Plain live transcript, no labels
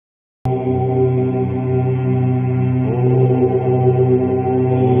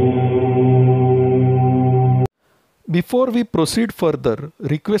Before we proceed further,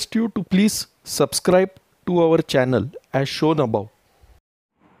 request you to please subscribe to our channel as shown above.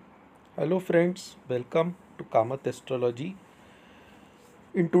 Hello friends, welcome to Kamath Astrology.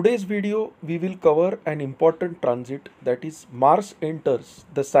 In today's video, we will cover an important transit, that is Mars enters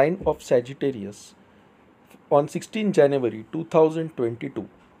the sign of Sagittarius on 16 January 2022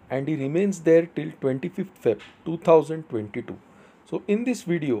 and he remains there till 25th Feb 2022. So in this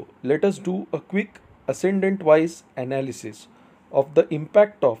video, let us do a quick ascendant wise analysis of the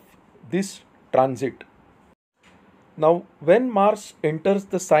impact of this transit. Now when Mars enters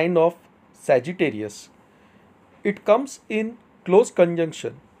the sign of Sagittarius, it comes in close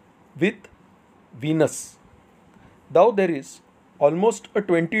conjunction with Venus. Now there is almost a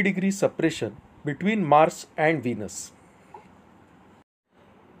 20-degree separation between Mars and Venus.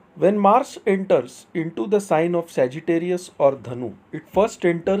 When Mars enters into the sign of Sagittarius or Dhanu, it first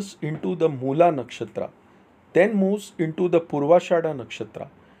enters into the Mula Nakshatra, then moves into the Purvashada Nakshatra,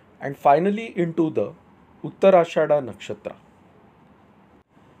 and finally into the Uttarashada Nakshatra.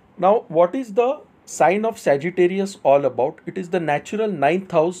 Now, what is the sign of Sagittarius all about? It is the natural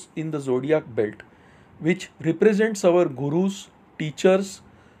 9th house in the zodiac belt, which represents our gurus, teachers,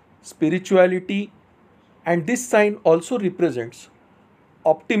 spirituality, and this sign also represents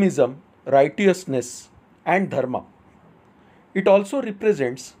optimism, righteousness, and dharma. It also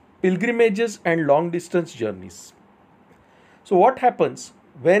represents pilgrimages and long distance journeys. So what happens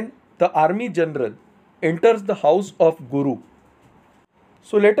when the army general enters the house of Guru?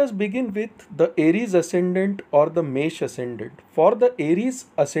 So let us begin with the Aries ascendant or the Mesh ascendant. For the Aries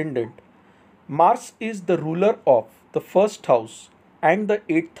ascendant, Mars is the ruler of the first house and the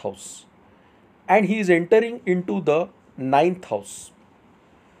 8th house, and he is entering into the 9th house.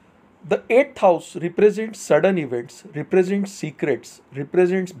 The 8th house represents sudden events, represents secrets,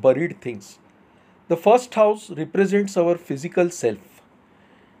 represents buried things. The first house represents our physical self.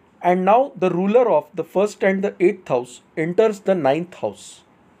 And now the ruler of the first and the 8th house enters the 9th house.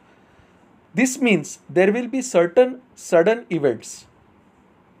 This means there will be certain sudden events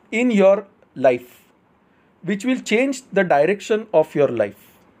in your life which will change the direction of your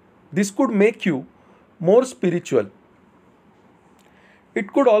life. This could make you more spiritual.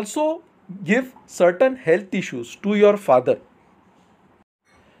 It could also give certain health issues to your father.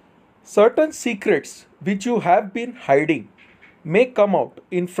 Certain secrets which you have been hiding may come out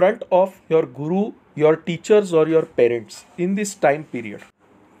in front of your guru, your teachers, or your parents in this time period.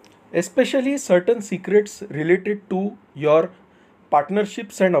 Especially certain secrets related to your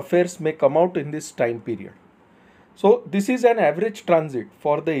partnerships and affairs may come out in this time period. So this is an average transit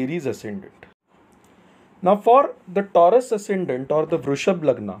for the Aries ascendant. Now for the Taurus ascendant or the Vrishab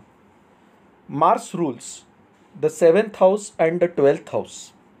Lagna, Mars rules the 7th house and the 12th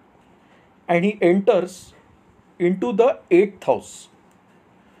house, and he enters into the 8th house.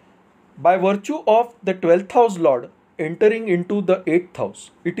 By virtue of the 12th house lord entering into the 8th house,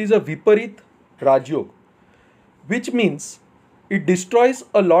 it is a Viparit Rajyog, which means it destroys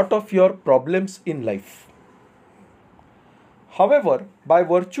a lot of your problems in life. However, by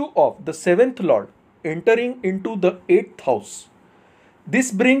virtue of the 7th lord entering into the 8th house,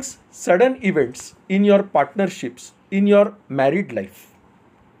 this brings sudden events in your partnerships, in your married life.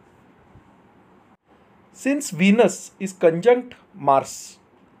 Since Venus is conjunct Mars,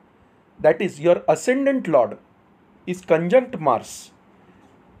 that is your ascendant lord is conjunct Mars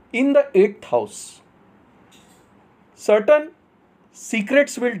in the 8th house, certain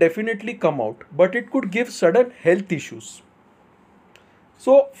secrets will definitely come out, but it could give sudden health issues.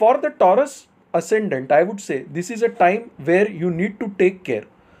 So for the Taurus ascendant, I would say this is a time where you need to take care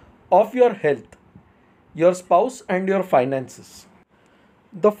of your health, your spouse, and your finances.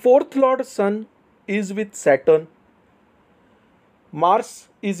 The 4th lord sun is with Saturn. Mars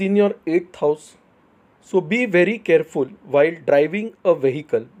is in your 8th house. So be very careful while driving a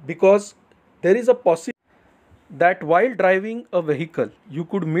vehicle, because there is a possibility that while driving a vehicle you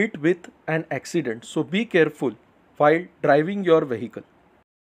could meet with an accident. So be careful while driving your vehicle.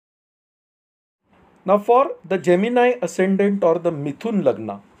 Now for the Gemini ascendant or the Mithun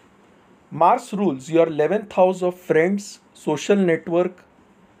Lagna, Mars rules your 11th house of friends, social network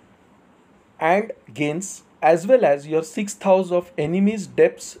and gains, as well as your 6th house of enemies,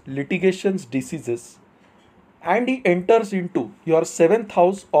 debts, litigations, diseases, and he enters into your 7th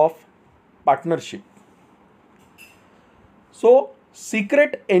house of partnership. So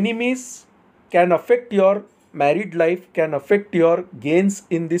secret enemies can affect your married life, can affect your gains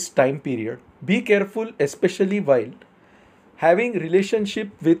in this time period. Be careful, especially while having relationship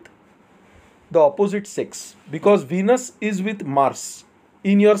with the opposite sex, because Venus is with Mars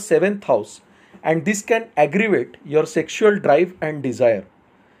in your 7th house and this can aggravate your sexual drive and desire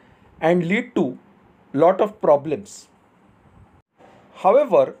and lead to lot of problems.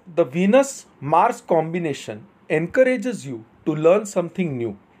 However, the Venus Mars combination encourages you to learn something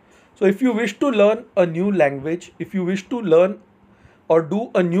new. So if you wish to learn a new language, if you wish to learn or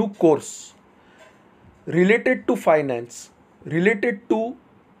do a new course related to finance, related to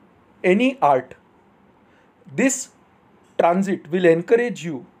any art, this transit will encourage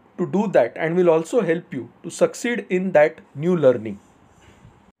you to do that and will also help you to succeed in that new learning.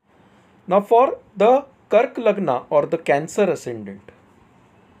 Now for the Kark Lagna or the Cancer Ascendant,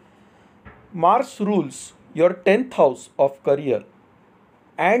 Mars rules your 10th house of career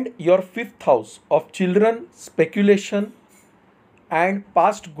and your 5th house of children, speculation and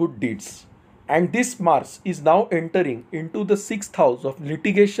past good deeds. And this Mars is now entering into the 6th house of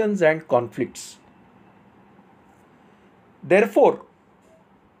litigations and conflicts. Therefore,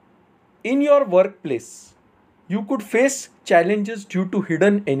 in your workplace, you could face challenges due to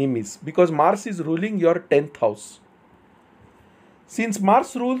hidden enemies because Mars is ruling your 10th house. Since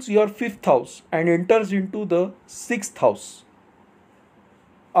Mars rules your 5th house and enters into the 6th house,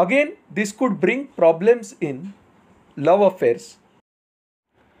 again this could bring problems in love affairs.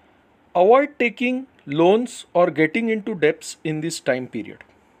 Avoid taking loans or getting into debts in this time period.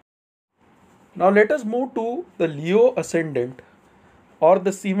 Now let us move to the Leo Ascendant or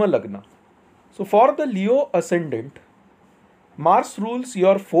the Sima Lagna. So for the Leo Ascendant, Mars rules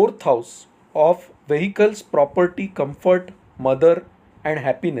your 4th house of vehicles, property, comfort, mother and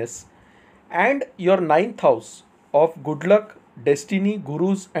happiness, and your 9th house of good luck, destiny,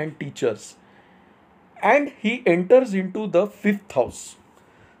 gurus and teachers, and he enters into the 5th house.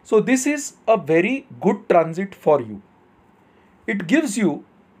 So this is a very good transit for you. It gives you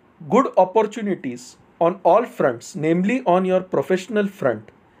good opportunities on all fronts, namely on your professional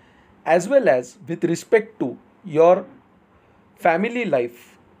front as well as with respect to your family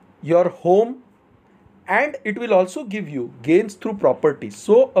life, your home, and it will also give you gains through property.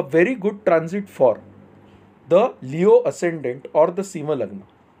 So a very good transit for the Leo Ascendant or the Sima Lagna.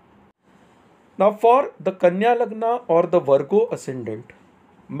 Now for the Kanya Lagna or the Virgo Ascendant,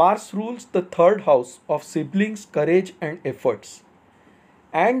 Mars rules the 3rd house of siblings, courage and efforts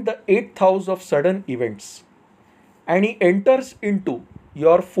and the 8th house of sudden events, and he enters into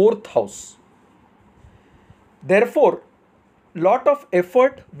your 4th house. Therefore, lot of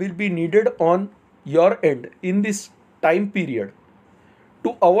effort will be needed on your end in this time period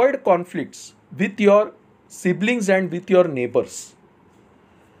to avoid conflicts with your siblings and with your neighbors.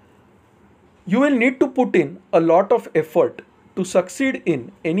 You will need to put in a lot of effort to succeed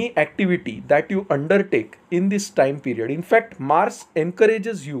in any activity that you undertake in this time period. In fact, Mars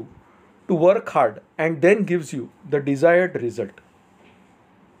encourages you to work hard and then gives you the desired result.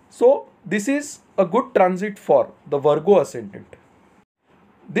 So this is a good transit for the Virgo Ascendant.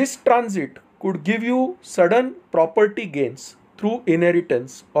 This transit could give you sudden property gains through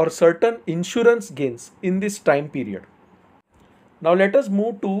inheritance or certain insurance gains in this time period. Now let us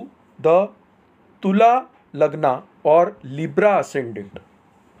move to the Tula Lagna or Libra Ascendant.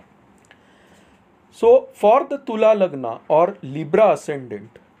 So for the Tula Lagna or Libra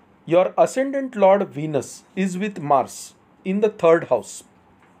Ascendant, your Ascendant Lord Venus is with Mars in the 3rd house.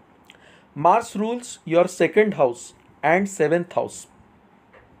 Mars rules your 2nd house and 7th house.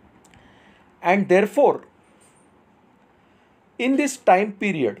 And therefore, in this time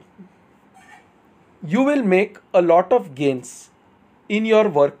period, you will make a lot of gains in your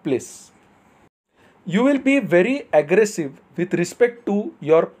workplace. You will be very aggressive with respect to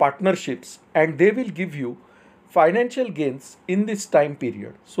your partnerships and they will give you financial gains in this time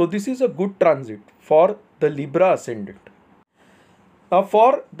period. So this is a good transit for the Libra Ascendant. Now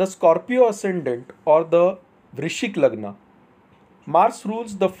for the Scorpio Ascendant or the Vrishik Lagna, Mars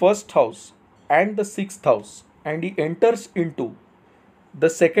rules the 1st house and the 6th house and he enters into the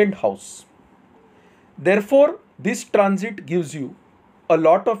 2nd house. Therefore, this transit gives you a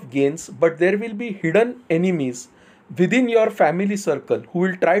lot of gains, but there will be hidden enemies within your family circle who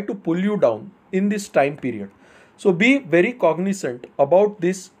will try to pull you down in this time period. So be very cognizant about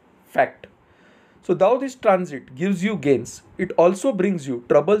this fact. So though this transit gives you gains, it also brings you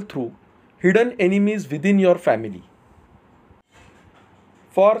trouble through hidden enemies within your family.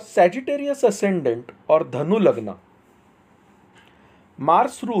 For Sagittarius Ascendant or Dhanu Lagna,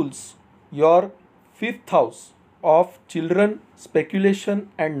 Mars rules your 5th house of children, speculation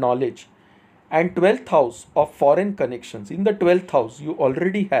and knowledge and 12th house of foreign connections. In the 12th house, you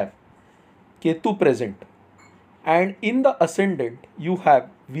already have Ketu present, and in the Ascendant, you have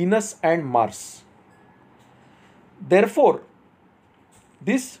Venus and Mars. Therefore,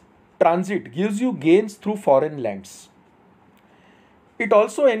 this transit gives you gains through foreign lands. It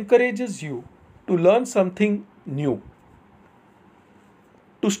also encourages you to learn something new,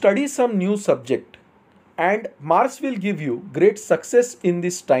 to study some new subject, and Mars will give you great success in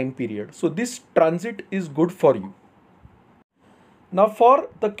this time period. So this transit is good for you. Now for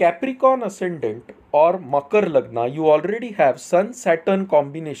the Capricorn ascendant or Makar Lagna, you already have Sun Saturn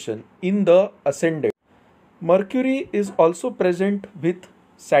combination in the ascendant. Mercury is also present with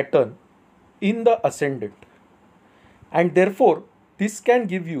Saturn in the ascendant, and therefore this can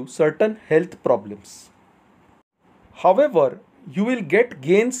give you certain health problems. However, you will get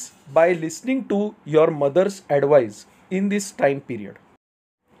gains by listening to your mother's advice in this time period.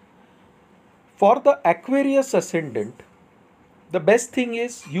 For the Aquarius ascendant, the best thing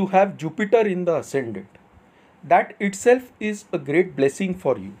is you have Jupiter in the ascendant. That itself is a great blessing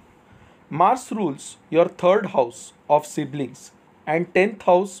for you. Mars rules your third house of siblings and 10th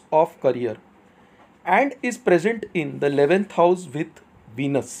house of career, and is present in the 11th house with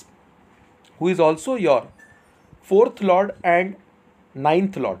Venus, who is also your 4th lord and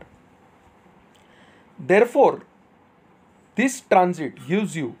 9th lord. Therefore, this transit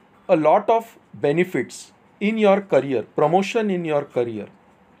gives you a lot of benefits in your career, promotion in your career,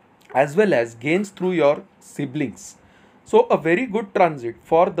 as well as gains through your siblings. So a very good transit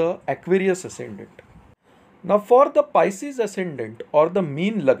for the Aquarius ascendant. Now for the Pisces ascendant or the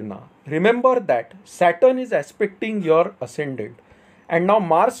mean Lagna, remember that Saturn is aspecting your ascendant, and now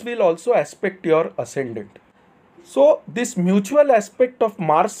Mars will also aspect your ascendant. So this mutual aspect of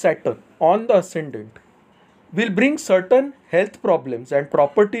Mars Saturn on the ascendant will bring certain health problems and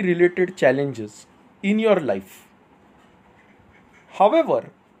property related challenges in your life. However,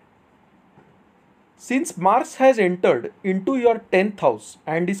 since Mars has entered into your 10th house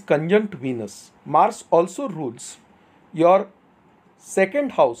and is conjunct Venus, Mars also rules your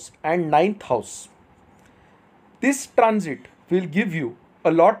 2nd house and 9th house. This transit will give you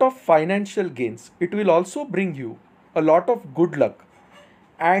a lot of financial gains. It will also bring you a lot of good luck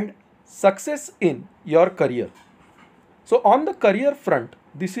and success in your career. So on the career front,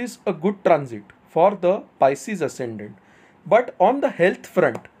 this is a good transit for the Pisces ascendant. But on the health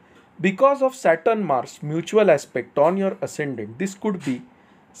front, because of Saturn Mars mutual aspect on your ascendant, this could be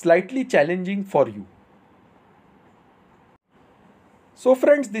slightly challenging for you. So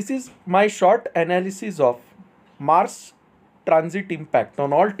friends, this is my short analysis of Mars transit impact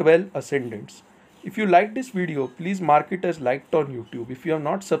on all 12 ascendants. If you like this video, please mark it as liked on YouTube. If you have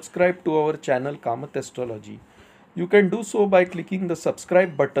not subscribed to our channel Kamath Astrology, you can do so by clicking the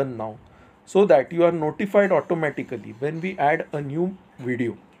subscribe button now, so that you are notified automatically when we add a new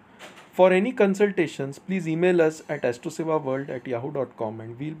video. For any consultations, please email us at astrosevaworld@yahoo.com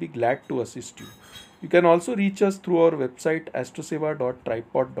and we'll be glad to assist you. You can also reach us through our website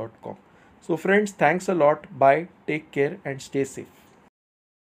astroseva.tripod.com. So friends, thanks a lot. Bye, take care and stay safe.